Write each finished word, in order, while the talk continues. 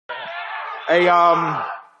Hey,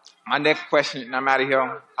 my next question, and I'm out of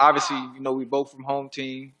here. Obviously, we both from home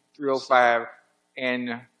team 305,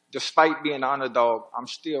 and despite being an underdog, I'm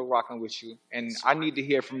still rocking with you. And I need to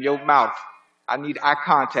hear from your mouth. I need eye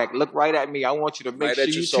contact. Look right at me. I want you to make sure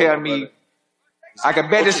you tell me. I can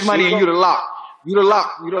bet this money and you the lock. You the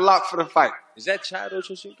lock. You the lock for the fight. Is that Chad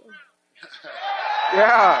Ochocinco?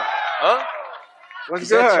 Yeah. Huh? What's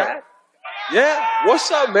good? Yeah.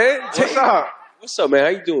 What's up, man? What's up? What's up, man? How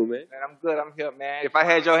you doing, man? Man, I'm good. I'm here, man. If I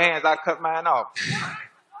had your hands, I'd cut mine off.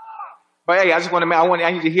 But hey, I just want to,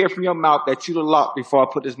 I need to hear from your mouth that you the lock before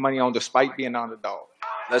I put this money on, despite being underdog.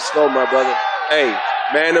 Let's go, my brother. Hey,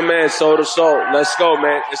 man to man, soul to soul. Let's go,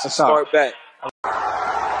 man. It's a smart bet.